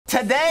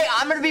Today,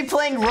 I'm going to be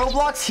playing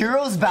Roblox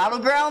Heroes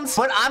Battlegrounds,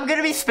 but I'm going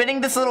to be spinning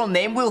this little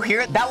name wheel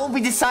here that will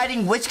be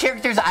deciding which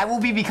characters I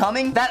will be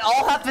becoming that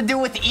all have to do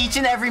with each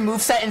and every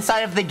moveset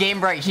inside of the game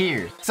right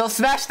here. So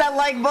smash that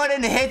like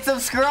button, hit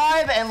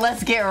subscribe, and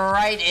let's get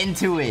right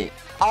into it.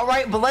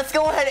 Alright, but let's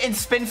go ahead and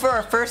spin for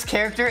our first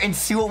character and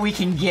see what we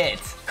can get.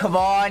 Come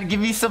on, give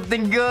me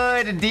something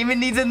good. Demon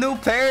needs a new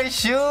pair of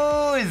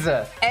shoes.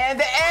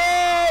 And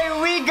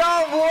hey, we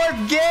got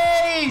Warp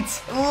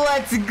Gate.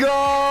 Let's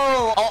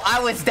go. Oh, I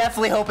was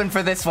definitely hoping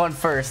for this one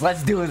first.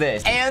 Let's do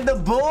this. And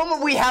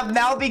boom, we have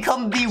now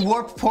become the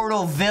Warp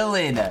Portal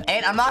villain.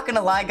 And I'm not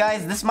gonna lie,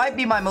 guys, this might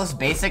be my most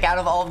basic out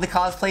of all of the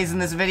cosplays in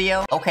this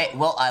video. Okay,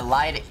 well, I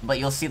lied, but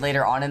you'll see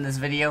later on in this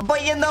video.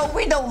 But you know,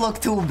 we don't look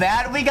too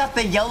bad. We got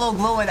the yellow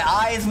glowing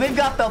eyes. We've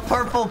got the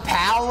purple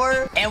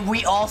power. And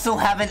we also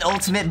have an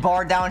ultimate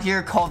bar down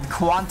here called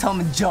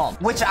Quantum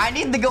Jump, which I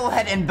need to go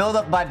ahead and build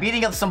up by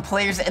beating up some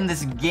players in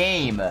this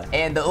game.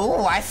 And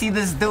oh, I see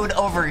this dude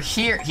over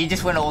here. He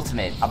just went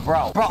ultimate.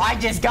 Bro, I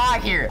just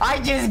got here.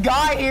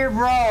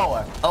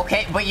 Bro.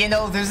 Okay, but you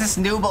know, there's this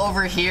noob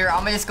over here. I'm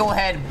gonna just go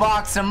ahead,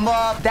 box him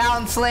up,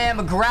 down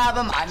slam, grab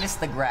him. I missed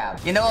the grab.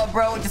 You know what,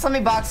 bro? Just let me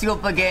box you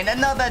up again.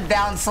 Another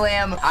down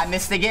slam. I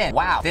missed again.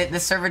 Wow,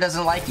 this server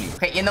doesn't like you.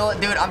 Okay, you know what,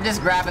 dude? I'm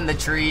just grabbing the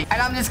tree,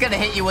 and I'm just gonna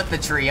hit you with the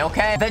tree,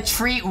 okay? The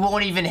tree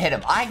won't even hit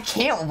him. I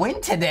can't win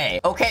today.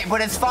 Okay,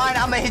 but it's fine.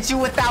 I'm gonna hit you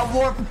with that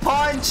warp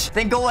punch.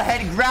 Then go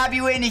ahead, grab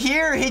you in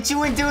here, hit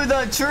you into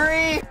the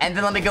tree, and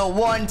then let me go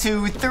 1,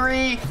 2,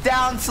 3,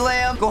 down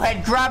slam. Go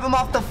ahead, grab him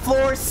off the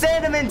floor,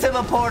 send him into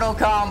the portal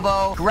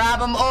combo. Grab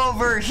him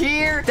over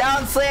here,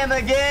 down slam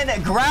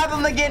again, grab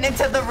him again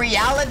into the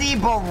reality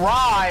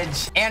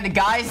barrage. And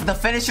guys, the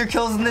finisher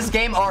kills in this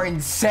game are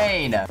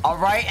insane. All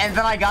right, and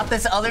then I got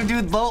this other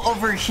dude low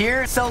over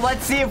here. So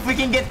let's see if we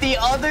can get the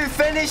other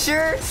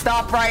finisher.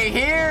 Stop right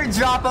here,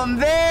 drop him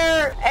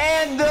there,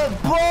 and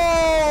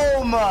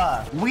boom!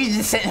 We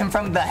just hit him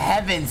from the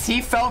heavens.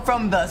 He fell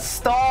from the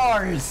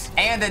stars.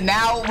 And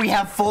now we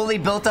have fully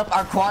built up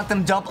our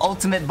quantum jump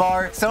ultimate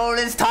bar. So it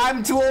is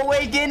time to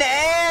awaken,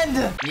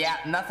 and yeah,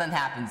 nothing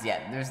happens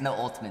yet. There's no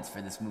ultimates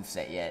for this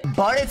moveset yet.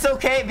 But it's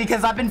okay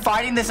because I've been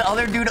fighting this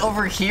other dude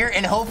over here,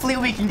 and hopefully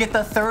we can get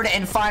the third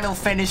and final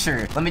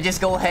finisher. Let me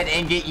just go ahead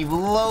and get you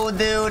low,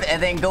 dude,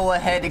 and then go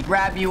ahead and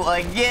grab you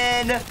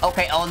again.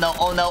 Okay, oh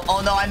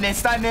no, I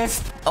missed.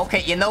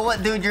 Okay, you know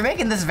what, dude? You're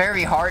making this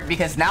very hard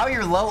because now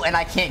you're low and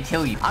I can't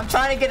kill you. I'm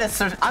trying to get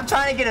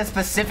a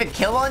specific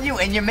kill on you,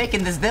 and you're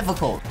making this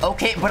difficult.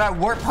 Okay, but our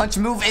warp punch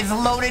move is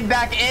loaded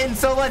back in,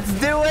 so let's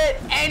do it.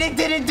 And it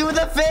didn't do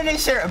the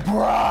finisher,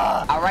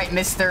 bruh. All right,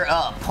 Mr.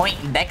 Point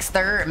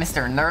Dexter,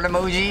 Mr. Nerd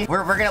Emoji.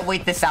 We're gonna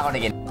wait this out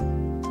again.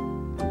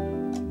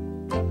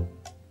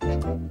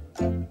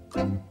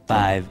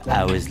 5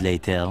 hours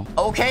later.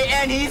 Okay,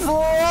 and he's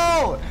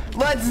low.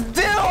 Let's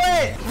do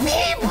it.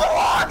 He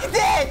blocked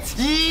it.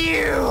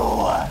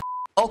 You.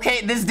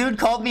 Okay, this dude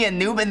called me a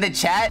noob in the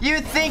chat. You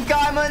think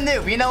I'm a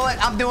noob? You know what?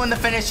 I'm doing the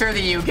finisher to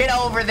you. Get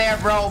over there,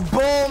 bro.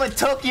 Boom, it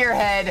took your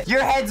head.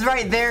 Your head's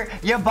right there.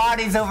 Your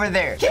body's over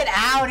there. Get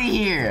out of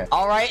here.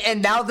 All right,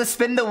 and now to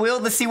spin the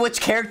wheel to see which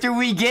character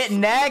we get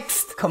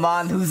next. Come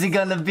on, who's it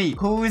gonna be?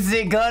 Who's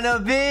it gonna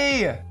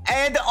be?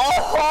 And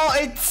oh,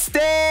 it's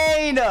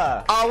Stain.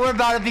 Oh, we're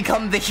about to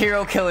become the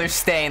hero killer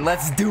Stain.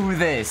 Let's do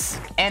this.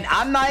 And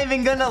I'm not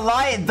even gonna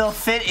lie, the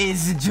fit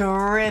is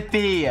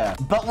drippy.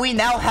 But we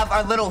now have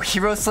our little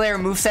Hero Slayer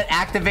moveset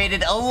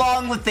activated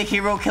along with the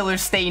hero killer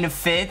Stain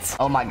fit.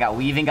 Oh my god,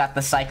 we even got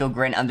the Psycho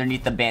Grin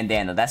underneath the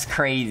bandana. That's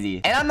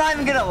crazy. And I'm not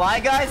even gonna lie,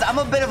 guys, I'm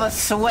a bit of a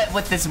sweat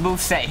with this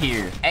moveset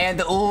here.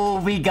 And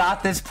oh, we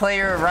got this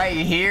player right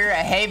here.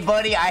 Hey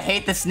buddy, I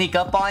hate to sneak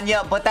up on you,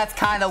 but that's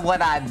kind of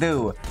what I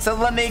do. So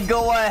let me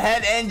go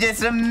ahead and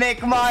just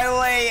make my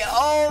way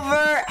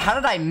over. How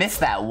did I miss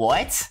that?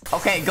 What?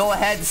 Okay, go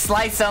ahead,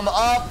 slice him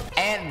up.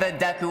 And the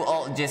Deku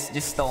ult just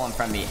stole him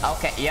from me.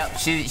 Okay, yep,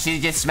 she's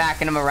just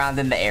smacking him around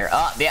in the air.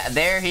 Oh, yeah,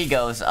 there he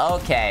goes.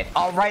 Okay.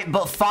 All right,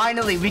 but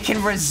finally, we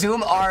can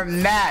resume our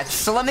match.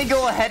 So let me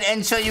go ahead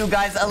and show you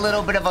guys a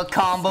little bit of a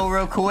combo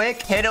real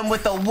quick. Hit him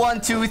with the 1,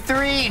 2,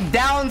 3.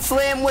 Down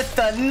slam with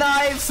the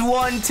knives.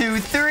 1, 2,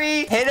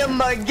 3. Hit him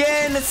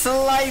again.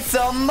 Slice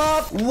him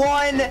up.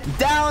 1.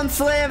 Down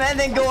slam. And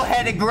then go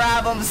ahead and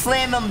grab him.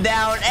 Slam him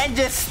down. And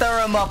just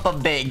stir him up a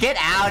bit. Get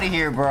out of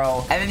here,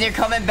 bro. And then you're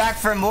coming back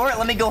for more.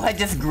 Let me go ahead and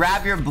just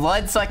grab your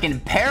blood so I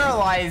can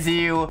paralyze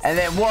you. And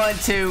then 1,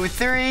 2,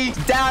 3.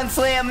 Down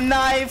slam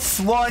knives.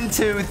 1,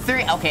 2,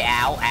 3. Okay,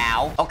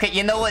 ow. Okay,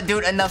 you know what,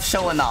 dude? Enough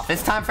showing off.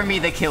 It's time for me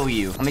to kill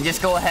you. Let me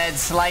just go ahead,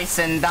 slice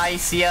and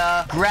dice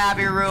ya. Grab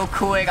you real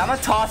quick. I'm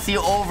gonna toss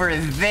you over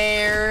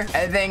there.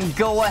 And then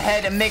go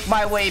ahead and make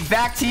my way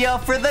back to you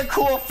for the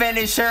cool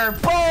finisher.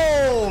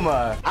 Boom!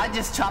 I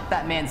just chopped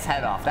that man's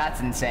head off. That's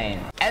insane.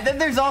 And then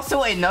there's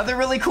also another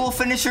really cool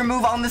finisher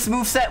move on this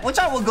moveset, which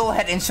I will go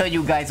ahead and show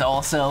you guys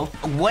also.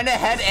 though. Went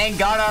ahead and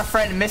got our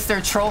friend Mr.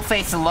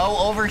 Trollface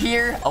Low over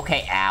here.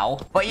 Okay, ow.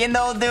 But you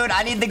know, dude,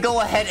 I need to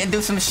go ahead and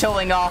do some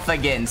showing off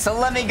again. So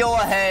let me go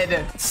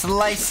ahead,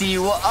 slice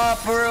you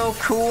up real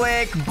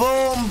quick.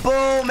 Boom,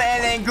 boom,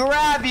 and then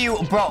grab you.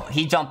 Bro,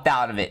 he jumped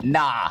out of it.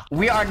 Nah,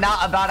 we are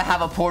not about to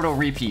have a portal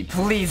repeat.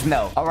 Please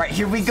no. All right,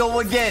 here we go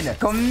again.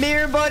 Come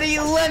here, buddy.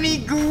 Let me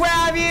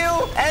grab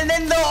you. And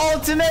then the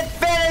ultimate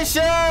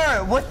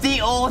finisher with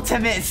the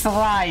ultimate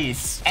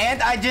slice.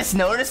 And I just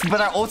noticed,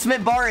 but our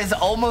ultimate bar is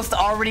almost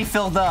already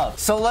filled up.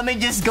 So let me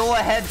just go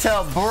ahead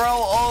to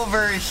bro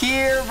over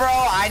here, bro.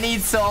 I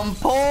need some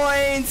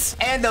points.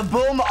 And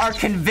boom, our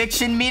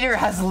conviction meter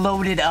has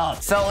loaded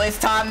up. So it's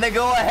time to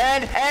go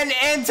ahead and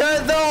enter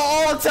the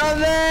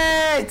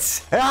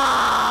ultimate.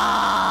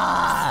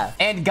 Ah!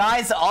 And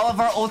guys, all of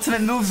our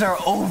ultimate moves are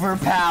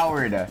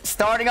overpowered.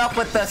 Starting off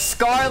with the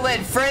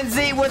Scarlet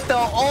Frenzy with the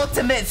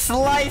ultimate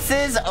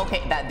slices.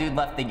 Okay, that dude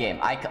left the game.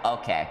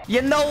 Okay.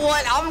 You know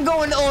what? I'm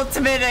going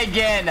ultimate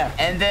again.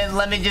 And then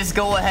let me just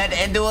go ahead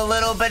and do a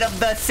little bit of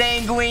the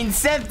Sanguine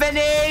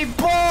Symphony.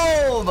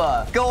 Boom!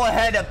 Go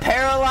ahead and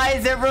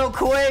paralyze it real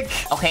quick.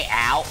 Okay,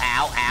 ow,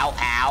 ow, ow,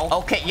 ow.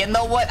 Okay, you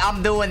know what?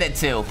 I'm doing it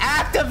too.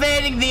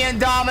 Activating the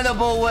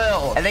Indomitable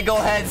Will. And then go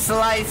ahead,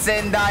 slice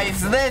and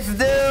dice this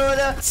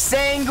dude.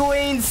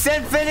 Sanguine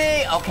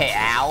Symphony. Okay,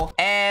 ow.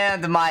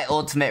 And my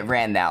ultimate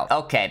ran out.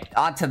 Okay,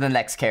 on to the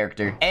next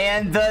character.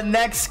 And the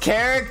next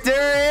character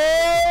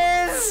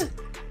is...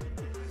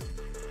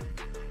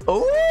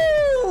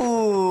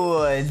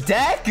 Ooh,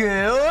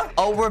 Deku.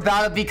 Oh, we're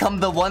about to become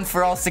the one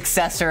for all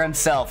successor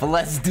himself.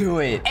 Let's do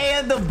it.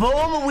 And the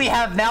boom, we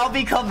have now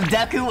become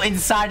Deku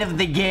inside of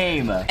the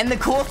game. And the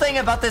cool thing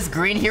about this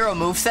green hero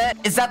moveset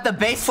is that the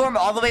base form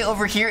all the way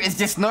over here is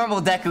just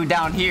normal Deku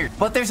down here.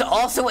 But there's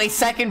also a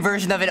second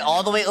version of it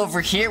all the way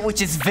over here,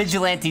 which is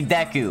Vigilante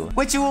Deku,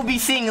 which you will be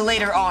seeing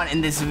later on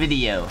in this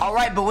video. All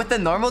right, but with the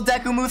normal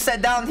Deku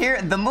moveset down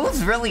here, the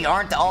moves really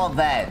aren't all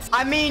that.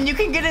 I mean, you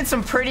can get in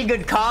some pretty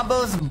good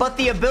combos, but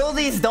the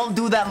abilities don't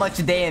do that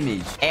much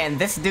damage. And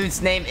this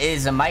dude's name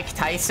is Mike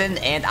Tyson,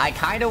 and I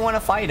kind of want to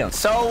fight him.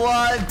 So,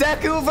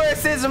 Deku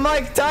versus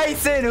Mike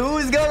Tyson.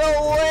 Who's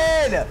gonna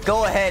win?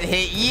 Go ahead,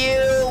 hit you.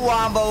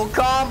 Wombo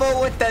combo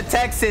with the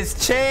Texas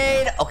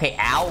chain. Okay,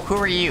 ow. Who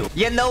are you?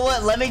 You know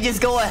what? Let me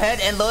just go ahead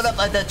and load up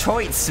a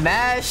Detroit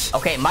Smash.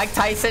 Okay, Mike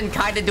Tyson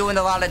kind of doing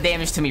a lot of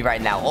damage to me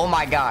right now. Oh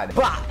my god.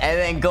 Bah! And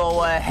then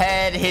go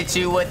ahead, hit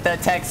you with the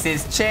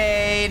Texas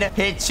chain.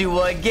 Hit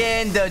you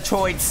again.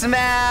 Detroit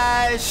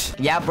Smash.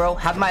 Yeah, bro.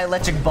 How'd my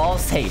electric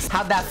balls taste?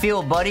 How'd that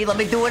feel, buddy? Let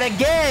me do it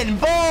again.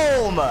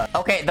 Boom!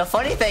 Okay, the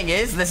funny thing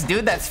is, this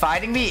dude that's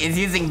fighting me is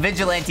using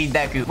Vigilante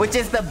Deku, which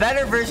is the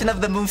better version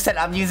of the moveset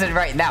I'm using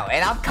right now.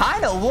 And I'm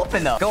kind of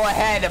whooping them. Go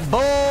ahead.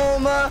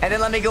 Boom! And then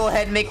let me go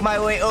ahead and make my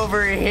way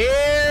over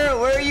here.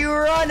 Where are you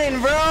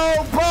running, bro?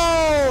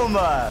 Boom!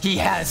 He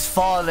has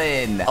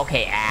fallen.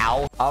 Okay,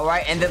 ow. All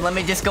right, and then let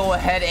me just go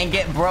ahead and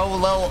get bro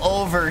low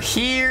over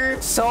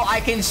here so I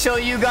can show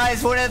you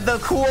guys one of the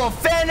cool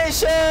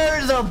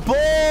finishers.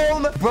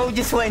 Boom! Bro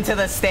just went into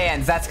the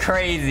stands. That's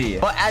crazy.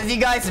 But as you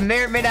guys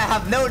may or may not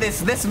have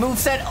noticed, this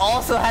moveset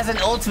also has an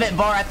ultimate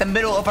bar at the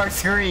middle of our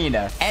screen.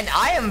 And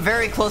I am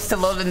very close to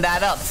loading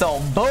that up.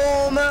 So,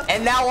 boom!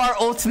 And now our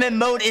ultimate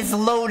mode is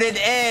loaded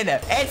in.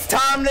 It's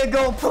time to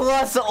go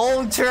plus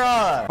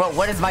ultra. Bro,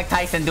 what is Mike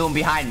Tyson doing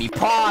behind me?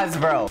 Pause,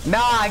 bro.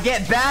 Nah,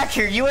 get back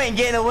here. You ain't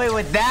getting away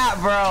with that,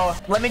 bro.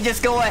 Let me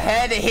just go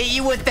ahead and hit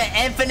you with the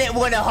infinite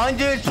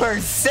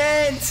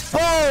 100%.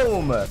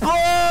 Boom!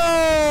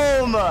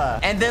 Boom!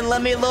 And then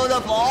let me load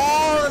up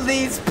all of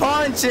these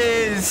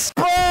punches.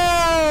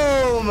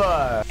 Boom!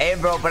 Hey,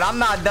 bro, but I'm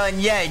not done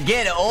yet.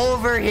 Get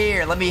over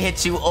here. Let me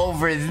hit you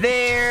over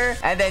there.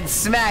 And then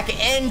smack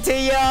into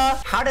ya.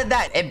 How did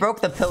that? It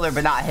broke the pillar,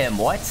 but not him.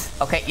 What?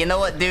 Okay, you know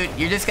what, dude?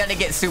 You're just gonna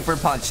get super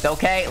punched,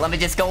 okay? Let me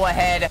just go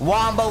ahead.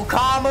 Wombo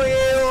combo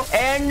you.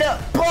 And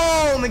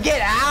boom!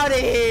 Get out of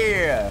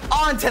here.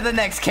 On to the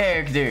next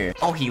character.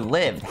 Oh, he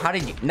lived. How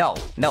did you? No,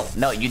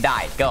 you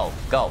died. Go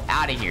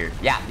out of here.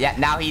 Yeah,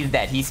 now he's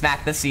dead. He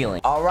smacked the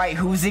ceiling. All right,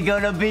 who's it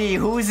gonna be?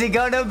 Who's it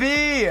gonna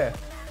be?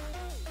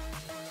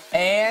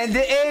 And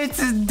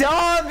it's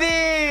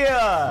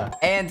Dabi!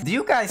 And do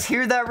you guys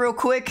hear that real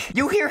quick?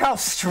 You hear how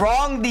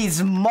strong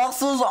these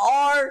muscles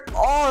are?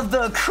 Oh,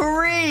 the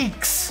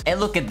creaks! And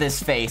look at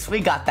this face.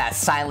 We got that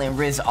silent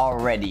Riz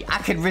already. I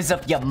could Riz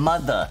up your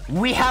mother.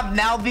 We have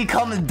now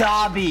become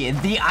Dabi,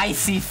 the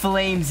Icy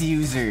Flames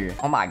user.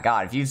 Oh my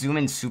god, if you zoom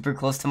in super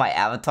close to my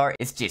avatar,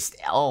 it's just,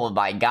 oh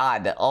my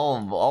god.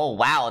 Oh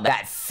wow,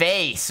 that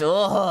face.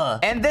 Ugh.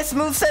 And this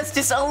moveset's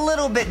just a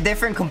little bit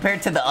different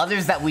compared to the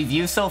others that we've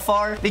used so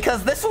far,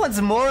 because this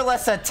one's more or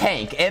less a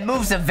tank. It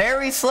moves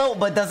very slow,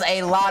 but does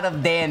a lot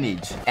of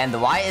damage.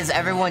 And why is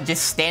everyone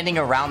just standing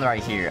around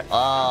right here?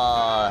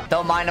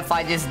 Don't mind if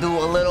I just do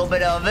a little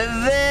bit of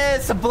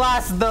this.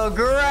 Blast the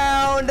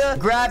ground.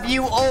 Grab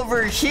you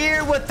over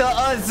here with the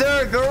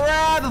Azure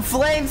grab.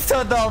 Flames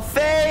to the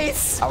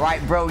face. All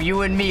right, bro,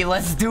 you and me,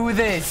 let's do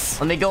this.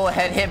 Let me go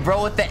ahead, hit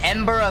bro with the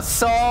Ember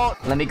Assault.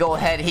 Let me go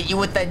ahead, hit you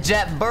with the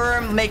Jet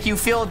Burn. Make you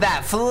feel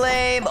that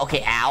flame.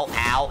 Okay, ow,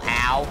 ow,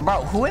 ow.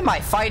 Bro, who am I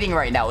fighting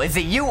right now? Is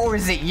it you or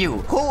is it you?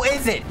 Who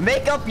is it?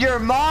 Make up your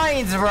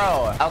minds,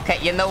 bro. Okay,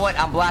 you know what?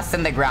 I'm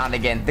blasting the ground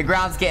again. The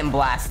ground's getting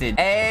blasted.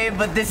 Hey,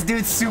 but this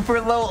dude's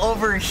super low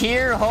over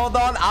here. Hold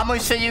on. I'm gonna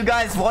show you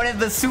guys one of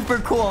the super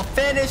cool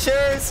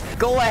finishers.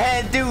 Go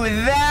ahead, do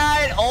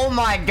that. Oh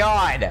my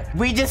god.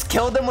 We just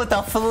killed him with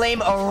a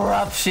flame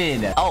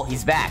eruption. Oh,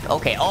 he's back.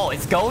 Okay. Oh,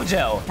 it's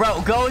Gojo.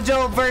 Bro,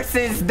 Gojo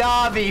versus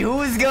Dabi.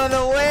 Who's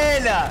gonna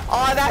win?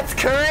 Oh, that's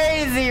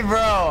crazy,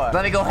 bro.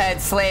 Let me go ahead,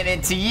 slam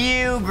into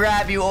you.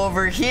 Grab you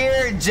over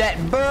here. Jet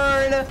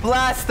burn.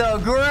 Blast the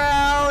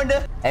ground.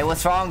 Hey,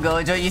 what's wrong,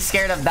 Gojo? You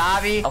scared of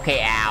Dabi?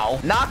 Okay, ow.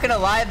 Not gonna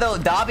lie, though,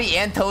 Dabi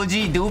and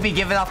Toji do be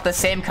giving off the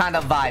same kind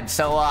of vibe,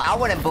 so I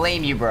wouldn't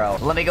blame you, bro.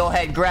 Let me go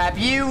ahead, grab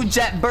you.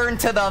 Jet burn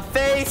to the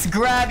face.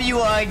 Grab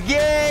you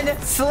again.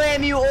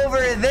 Slam you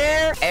over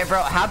there. Hey,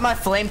 bro, how'd my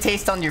flame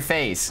taste on your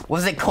face?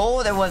 Was it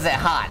cold or was it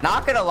hot?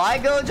 Not gonna lie,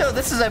 Gojo,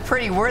 this is a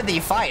pretty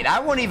worthy fight. I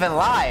won't even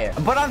lie.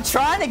 But I'm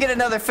trying to get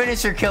another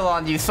finisher kill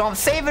on you, so I'm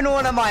saving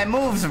one of my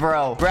moves,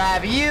 bro.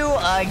 Grab you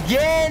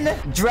again.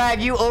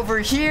 Drag you over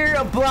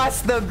here.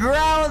 Blast the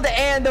ground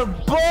and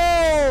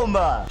boom.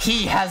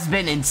 He has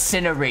been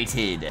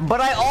incinerated. But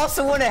I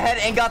also went ahead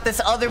and got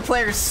this other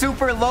player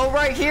super low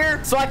right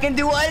here, so I can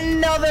do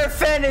another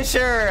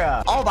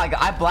finisher. Oh my god,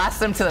 I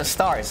blasted him to the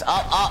stars.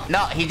 Oh,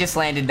 no, he just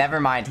landed. Never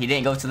mind, he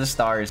didn't go to the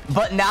stars.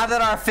 But now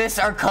that our fists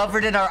are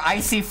covered in our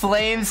icy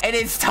flames, it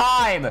is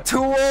time to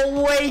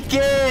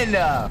awaken.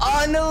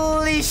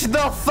 Unleash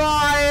the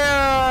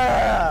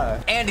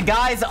fire. And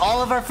guys,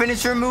 all of our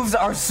finisher moves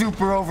are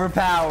super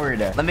overpowered.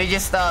 Let me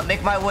just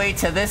make my way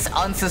to this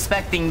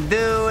unsuspecting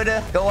dude.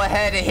 Go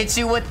ahead and hit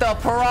you with the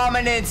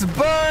prominence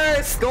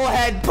burst. Go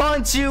ahead,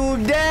 punch you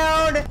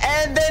down,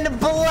 and then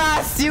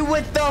blast you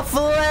with the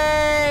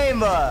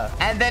flame.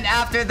 And then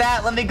after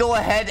that, let me go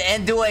ahead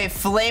and do a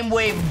flame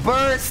wave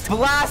burst.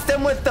 Blast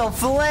him with the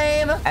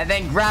flame, and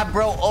then grab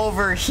bro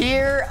over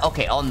here.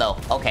 Okay, oh no.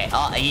 Okay,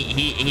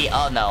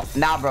 oh no.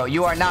 Nah, bro,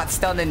 you are not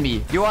stunning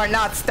me. You are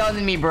not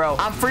stunning me, bro.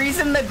 I'm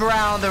freezing the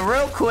ground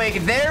real quick.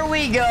 There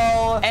we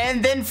go.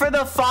 And then for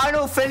the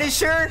final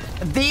finisher,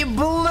 the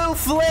blue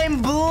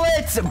flame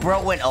blitz.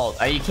 Bro went ult.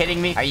 Are you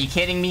kidding me? Are you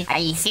kidding me? Are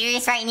you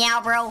serious right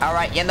now, bro? All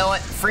right, you know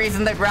what?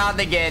 Freezing the ground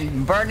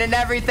again. Burning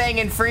everything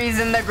and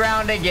freezing the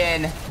ground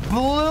again.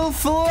 Blue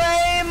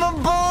flame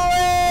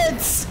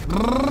blitz.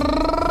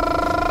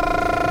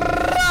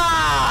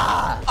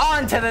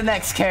 On to the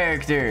next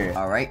character.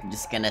 All right, I'm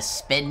just gonna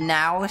spin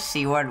now,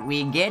 see what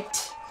we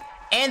get.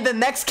 And the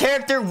next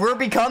character we're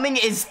becoming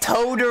is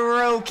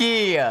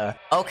Todoroki.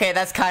 Okay,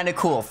 that's kind of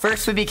cool.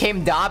 First, we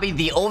became Dabi,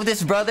 the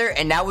oldest brother,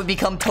 and now we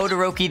become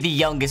Todoroki, the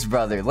youngest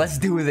brother. Let's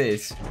do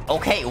this.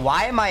 Okay,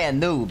 why am I a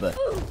noob?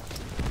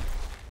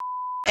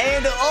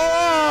 And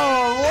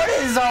oh, what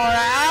is our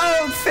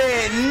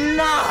outfit?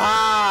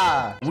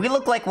 Nah. We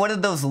look like one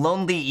of those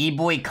lonely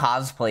e-boy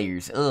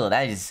cosplayers. Ugh,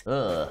 that is,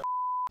 ugh.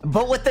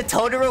 But with the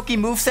Todoroki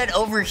moveset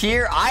over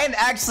here, I am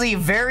actually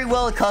very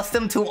well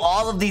accustomed to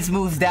all of these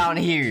moves down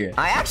here.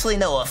 I actually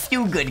know a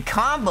few good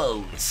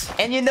combos.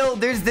 And you know,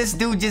 there's this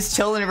dude just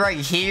chilling right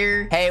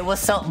here. Hey,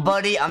 what's up,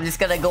 buddy? I'm just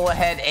gonna go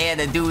ahead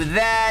and do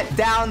that.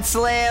 Down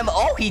slam.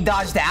 Oh, he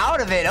dodged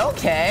out of it.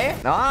 Okay.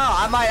 Oh,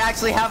 I might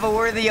actually have a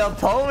worthy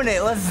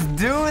opponent. Let's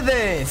do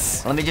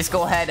this. Let me just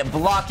go ahead and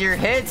block your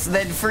hits,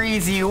 then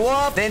freeze you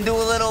up, then do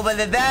a little bit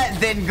of that,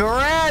 then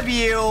grab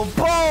you.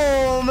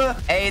 Boom.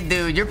 Hey,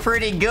 dude, you're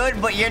pretty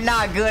good, but you're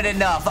not good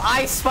enough.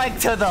 Ice spike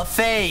to the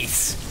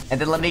face. And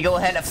then let me go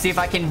ahead and see if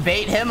I can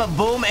bait him.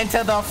 Boom,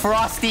 into the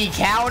frosty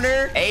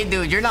counter. Hey,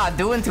 dude, you're not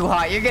doing too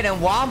hot. You're getting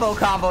wombo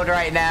comboed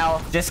right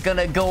now. Just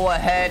gonna go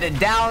ahead and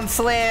down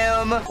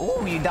slam.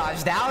 Ooh, you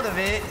dodged out of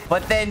it.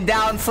 But then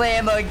down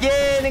slam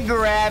again.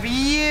 Grab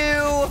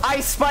you. I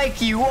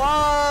spike you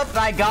up.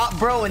 I got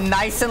bro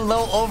nice and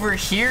low over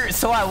here.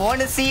 So I want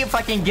to see if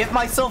I can get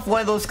myself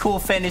one of those cool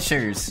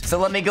finishers. So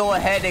let me go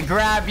ahead and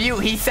grab you.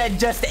 He said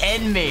just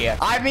end me.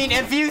 I mean,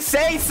 if you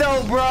say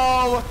so,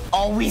 bro.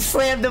 Oh, we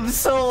slammed him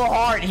so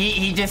hard.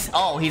 He just,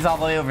 oh, he's all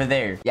the way over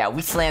there. Yeah,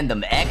 we slammed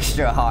him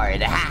extra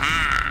hard.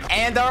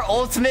 And our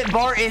ultimate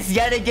bar is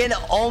yet again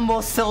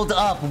almost filled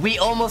up. We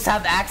almost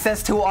have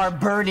access to our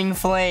burning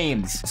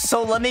flames.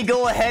 So let me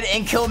go ahead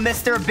and kill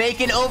Mr.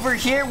 Bacon over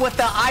here with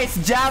the ice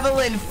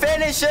javelin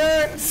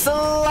finisher.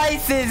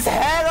 Slice his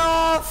head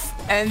off.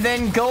 And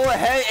then go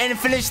ahead and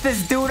finish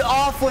this dude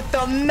off with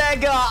the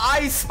mega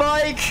ice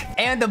spike.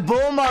 And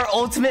boom, our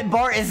ultimate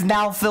bar is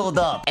now filled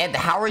up. And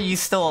how are you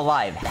still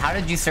alive? How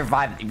did you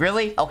survive?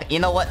 Really? Okay, you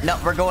know what? No,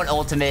 we're going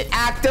ultimate.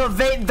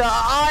 Activate the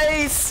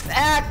ice.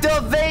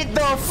 Activate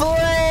the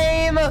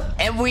flame.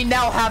 And we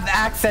now have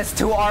access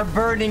to our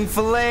burning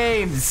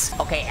flames.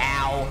 Okay,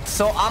 ow.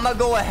 So I'm gonna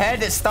go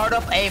ahead and start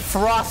up a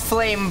frost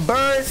flame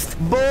burst.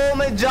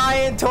 Boom, a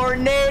giant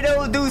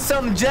tornado. Do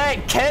some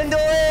jet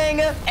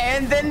kindling.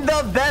 And then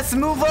the best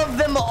move of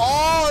them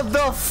all,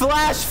 the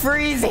flash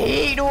freeze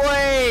heat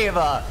wave.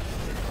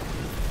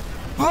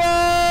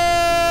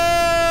 Burn!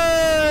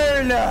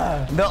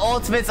 The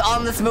ultimates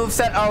on this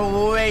moveset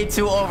are way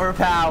too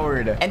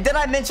overpowered. And did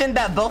I mention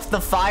that both the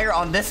fire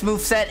on this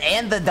moveset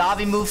and the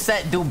Dabi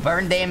moveset do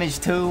burn damage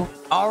too?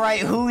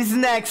 Alright, who's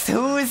next?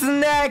 Who's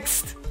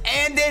next?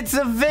 And it's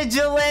a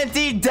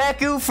Vigilante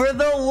Deku for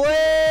the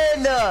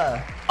win!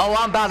 Oh,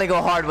 I'm about to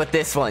go hard with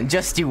this one.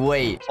 Just you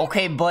wait.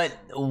 Okay, but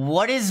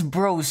what is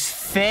bro's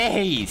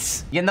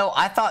face? You know,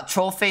 I thought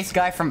troll face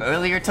guy from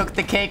earlier took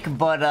the cake,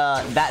 but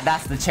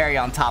that's the cherry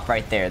on top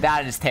right there.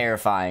 That is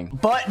terrifying.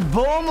 But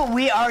boom,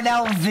 we are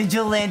now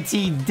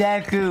Vigilante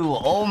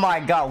Deku. Oh my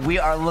god, we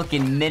are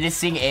looking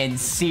menacing and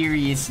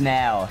serious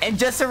now. And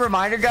just a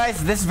reminder,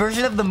 guys, this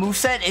version of the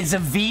moveset is a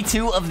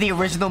V2 of the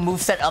original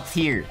moveset up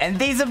here. And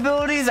these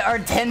abilities are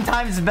 10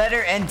 times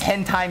better and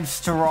 10 times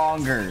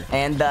stronger.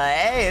 And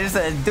hey, there's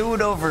a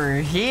dude over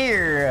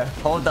here.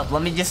 Hold up,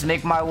 let me just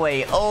make my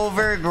way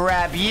over,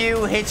 grab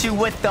you, hit you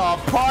with the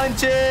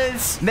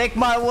punches, make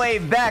my way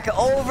back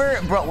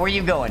over. Bro, where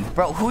you going?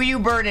 Bro, who you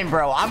burning,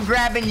 bro? I'm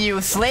grabbing you,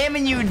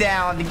 slamming you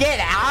down. Get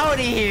out of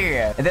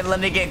here. And then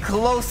let me get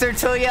closer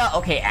to you.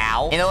 Okay,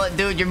 ow. You know what,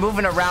 dude? You're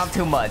moving around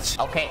too much.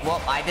 Okay,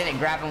 well, I didn't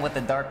grab him with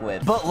the dark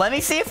whip. But let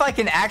me see if I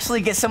can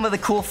actually get some of the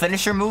cool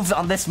finisher moves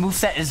on this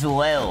moveset as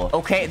well.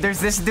 Okay, there's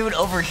this dude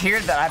over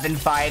here that I've been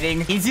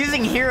fighting. He's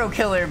using Hero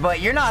Killer, but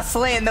you're not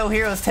slaying no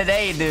heroes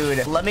today,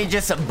 dude. Let me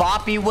just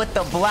bop you with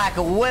the black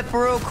whip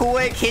real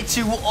quick, hit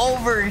you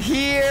over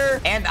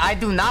here. And I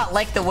do not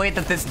like the way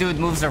that this dude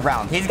moves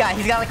around. He's got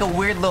like a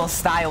weird little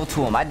style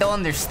to him. I don't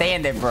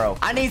understand it, bro.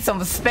 I need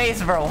some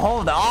space, bro.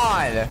 Hold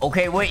on.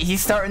 Okay, wait,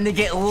 he's starting to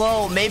get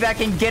low. Maybe I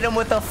can get him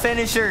with a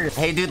finisher.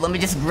 Hey, dude, let me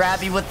just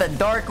grab you with the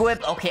dark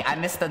whip. Okay, I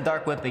missed the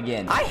dark whip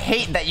again. I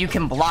hate that you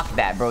can block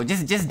that, bro.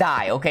 Just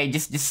die, okay?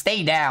 Just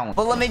stay down.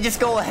 But let me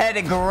just go ahead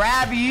and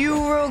grab you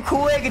real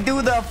quick and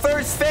do the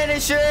first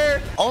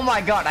finisher. Oh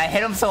my god, I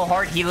hit him so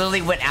hard he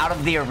literally went out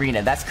of the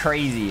arena. That's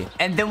crazy.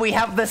 And then we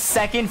have the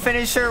second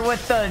finisher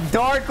with the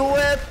dark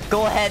whip.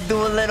 Go ahead,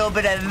 do a little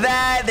bit of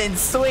that, then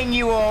swing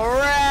you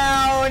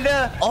around.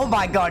 Oh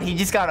my god, he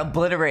just got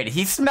obliterated.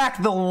 He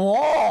smacked the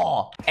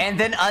wall. And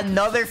then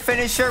another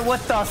finisher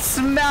with the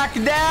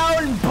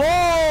smackdown.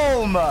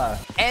 Boom.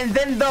 And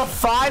then the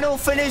final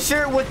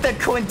finisher with the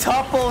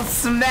quintuple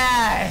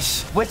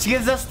smash, which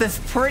gives us this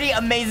pretty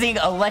amazing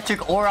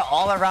electric aura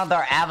all around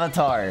our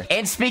avatar.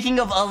 And speaking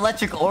of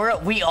electric aura,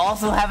 we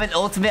also have an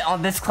ultimate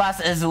on this class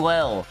as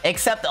well.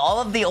 Except all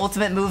of the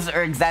ultimate moves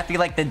are exactly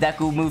like the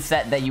Deku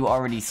moveset that you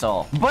already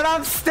saw. But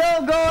I'm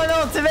still going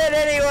ultimate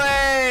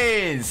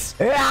anyways!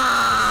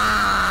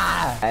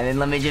 Ah! And then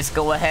let me just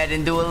go ahead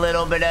and do a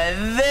little bit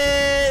of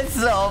this.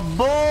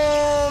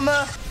 Boom!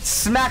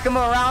 Smack him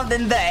around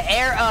in the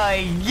air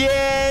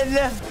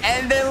again.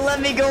 And then let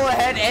me go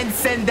ahead and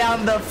send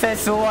down the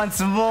fist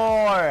once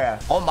more.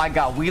 Oh my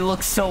god, we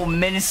look so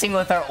menacing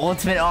with our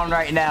ultimate on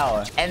right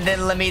now. And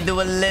then let me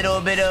do a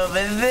little bit of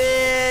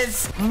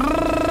this.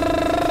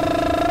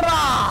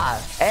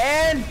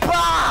 And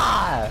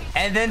bah!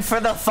 And then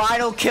for the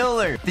final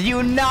killer, the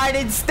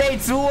United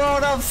States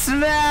World of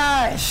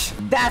Smash.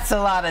 That's a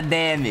lot of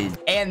damage.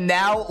 And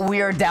now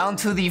we are down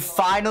to the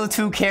final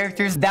two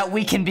characters that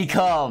we can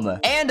become.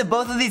 And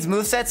both of these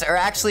movesets are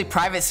actually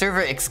private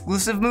server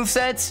exclusive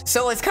movesets.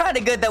 So it's kind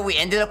of good that we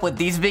ended up with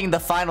these being the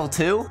final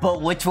two.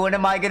 But which one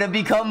am I gonna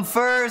become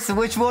first?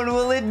 Which one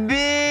will it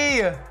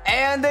be?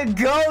 And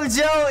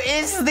Gojo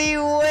is the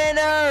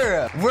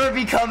winner. We're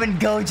becoming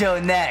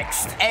Gojo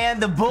next.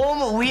 And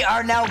boom, we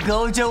are now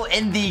Gojo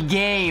in the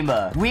game.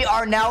 We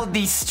are now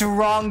the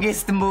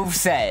strongest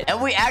moveset.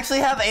 And we actually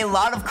have a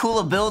lot of cool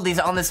abilities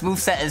on this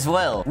moveset as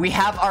well. We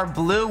have our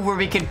blue where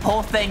we can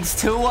pull things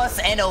to us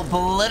and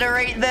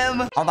obliterate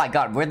them. Oh my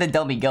god, where'd the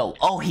dummy go?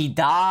 Oh, he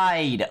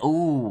died.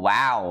 Ooh,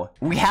 wow.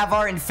 We have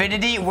our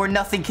infinity where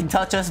nothing can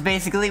touch us,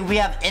 basically. We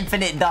have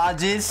infinite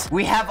dodges.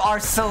 We have our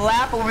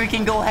slap where we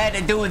can go ahead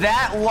and do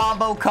that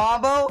wombo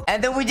combo.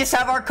 And then we just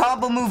have our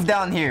combo move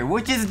down here,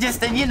 which is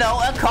just, you know,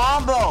 a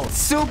combo.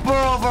 Super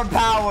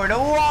overpowered. A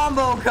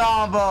wombo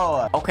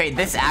combo. Okay,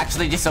 this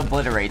actually just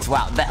obliterates.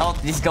 Wow, the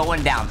health is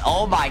going down.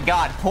 Oh my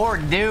god, poor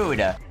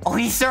dude. Oh,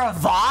 he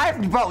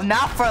survived? Bro,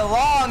 not for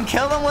long.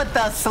 Kill him with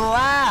the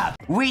slap.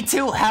 We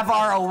too have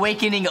our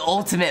awakening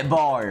ultimate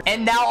bar.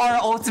 And now our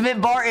ultimate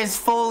bar is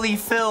fully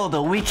filled.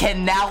 We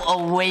can now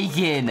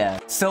awaken.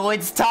 So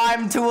it's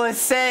time to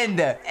ascend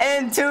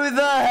into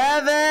the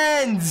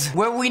heavens,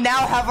 where we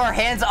now have our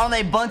hands on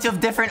a bunch of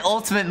different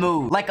ultimate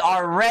moves, like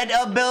our red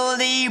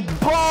ability.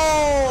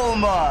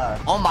 Boom!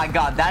 Oh my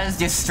god, that is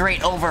just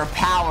straight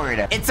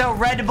overpowered. It's a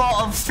red ball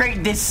of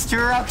straight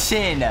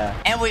destruction.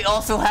 And we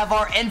also have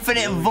our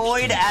infinite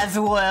void as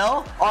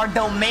well, our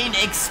domain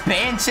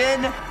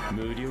expansion.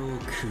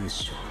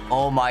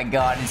 Oh my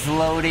god, it's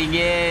loading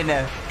in.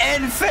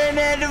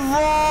 Infinite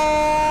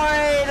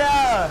Void!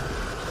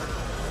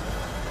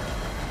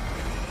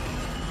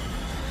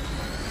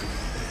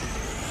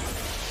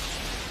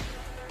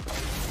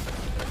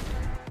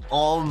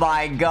 Oh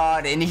my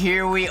god, and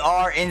here we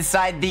are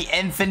inside the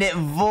Infinite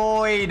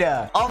Void.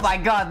 Oh my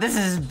god, this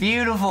is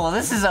beautiful.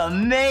 This is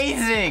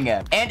amazing.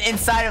 And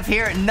inside of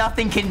here,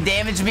 nothing can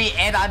damage me,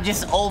 and I'm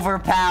just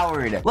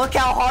overpowered. Look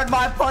how hard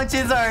my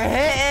punches are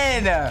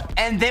hitting.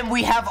 And then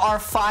we have our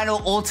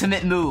final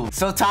ultimate move.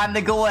 So time to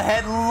go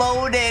ahead,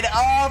 load it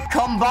up,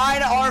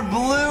 combine our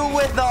blue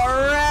with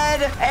the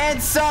red,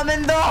 and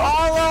summon the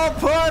hollow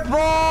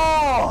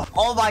purple.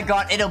 Oh my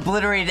god, it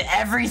obliterated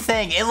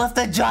everything. It left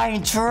a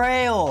giant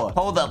trail.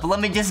 Hold up,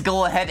 let me just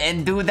go ahead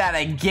and do that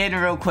again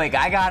real quick.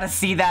 I gotta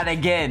see that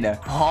again.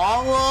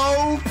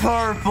 Hollow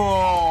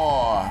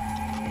purple.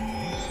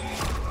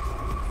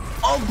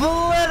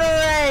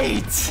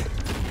 Obliterate.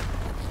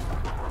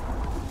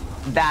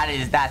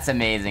 That's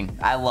amazing.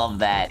 I love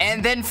that.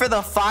 And then for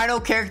the final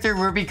character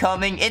we're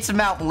becoming, it's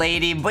Mount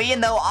Lady. But you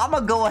know, I'm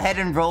gonna go ahead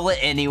and roll it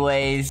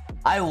anyways.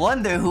 I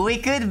wonder who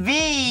it could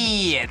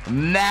be.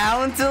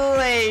 Mount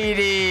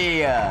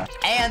Lady.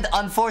 And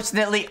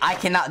unfortunately, I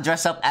cannot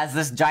dress up as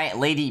this giant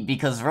lady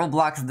because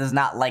Roblox does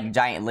not like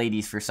giant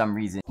ladies for some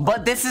reason.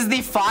 But this is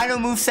the final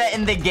moveset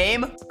in the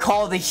game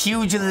called the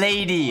Huge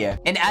Lady.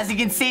 And as you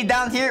can see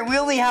down here, we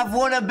only have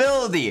one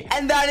ability,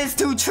 and that is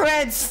to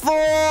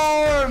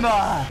transform,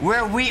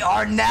 where we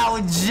are now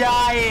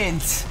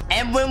giant.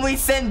 And when we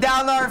send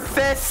down our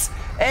fists,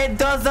 it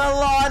does a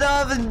lot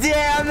of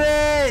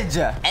damage.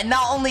 And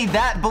not only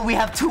that, but we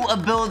have two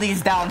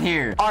abilities down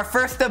here. Our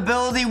first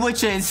ability,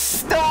 which is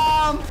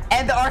Stomp,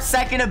 and our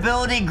second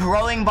ability,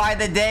 Growing by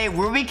the Day,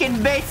 where we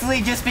can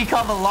basically just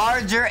become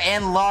larger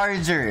and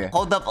larger.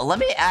 Hold up, let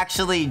me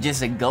actually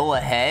just go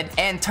ahead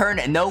and turn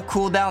no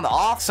cooldown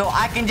off, so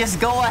I can just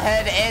go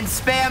ahead and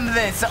spam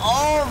this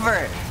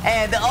over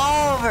and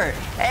over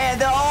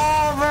and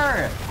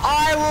over.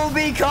 I will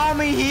become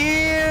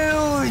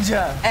huge.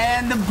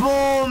 And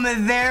boom,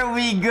 there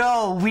we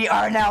go. We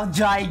are now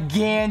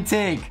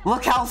gigantic.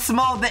 Look how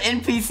small the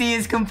NPC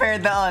is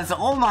compared to us.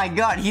 Oh my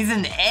god, he's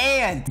an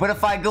ant. But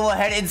if I go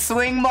ahead and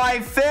swing my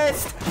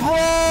fist,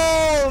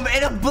 boom,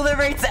 it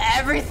obliterates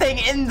everything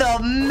in the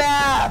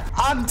map.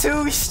 I'm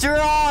too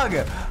strong.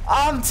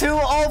 I'm too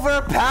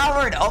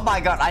overpowered. Oh my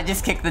god, I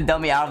just kicked the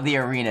dummy out of the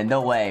arena.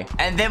 No way.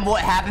 And then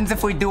what happens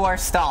if we do our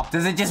stomp?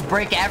 Does it just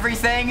break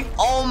everything?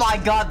 Oh my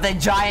god, the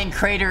giant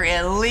crater,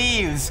 it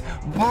leaves.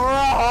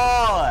 Bro.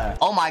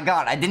 Oh my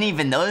god, I didn't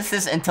even notice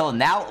this until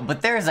now,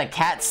 but there is a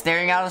cat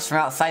staring at us from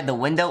outside the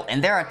window,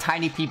 and there are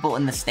tiny people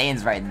in the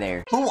stands right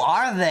there. Who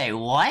are they?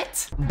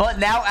 What? But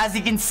now, as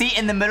you can see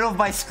in the middle of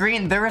my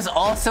screen, there is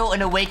also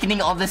an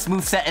awakening of this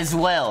moveset as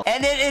well.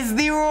 And it is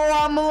the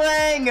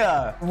Rumbling,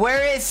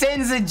 where it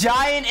sends a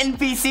giant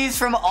NPCs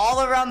from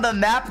all around the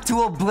map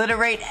to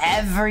obliterate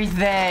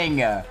everything.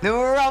 The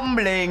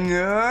rumbling,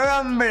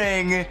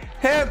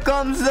 here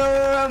comes the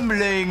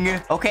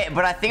rumbling. Okay,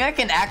 but I think I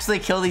can actually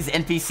kill these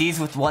NPCs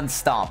with one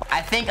stomp.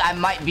 I think I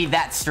might be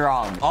that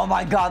strong. Oh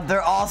my god,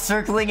 they're all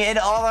circling in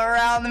all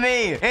around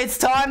me. It's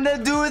time to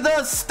do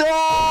the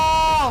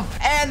stomp.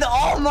 And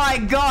oh my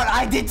god,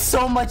 I did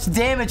so much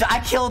damage. I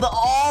killed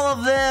all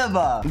of them.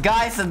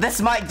 Guys, this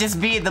might just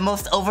be the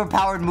most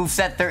overpowered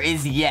moveset there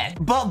is yet.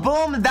 But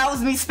boom, that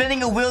was me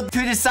spinning a wheel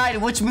to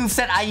decide which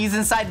moveset I use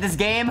inside this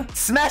game.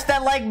 Smash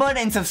that like button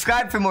and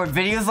subscribe for more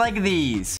videos like these.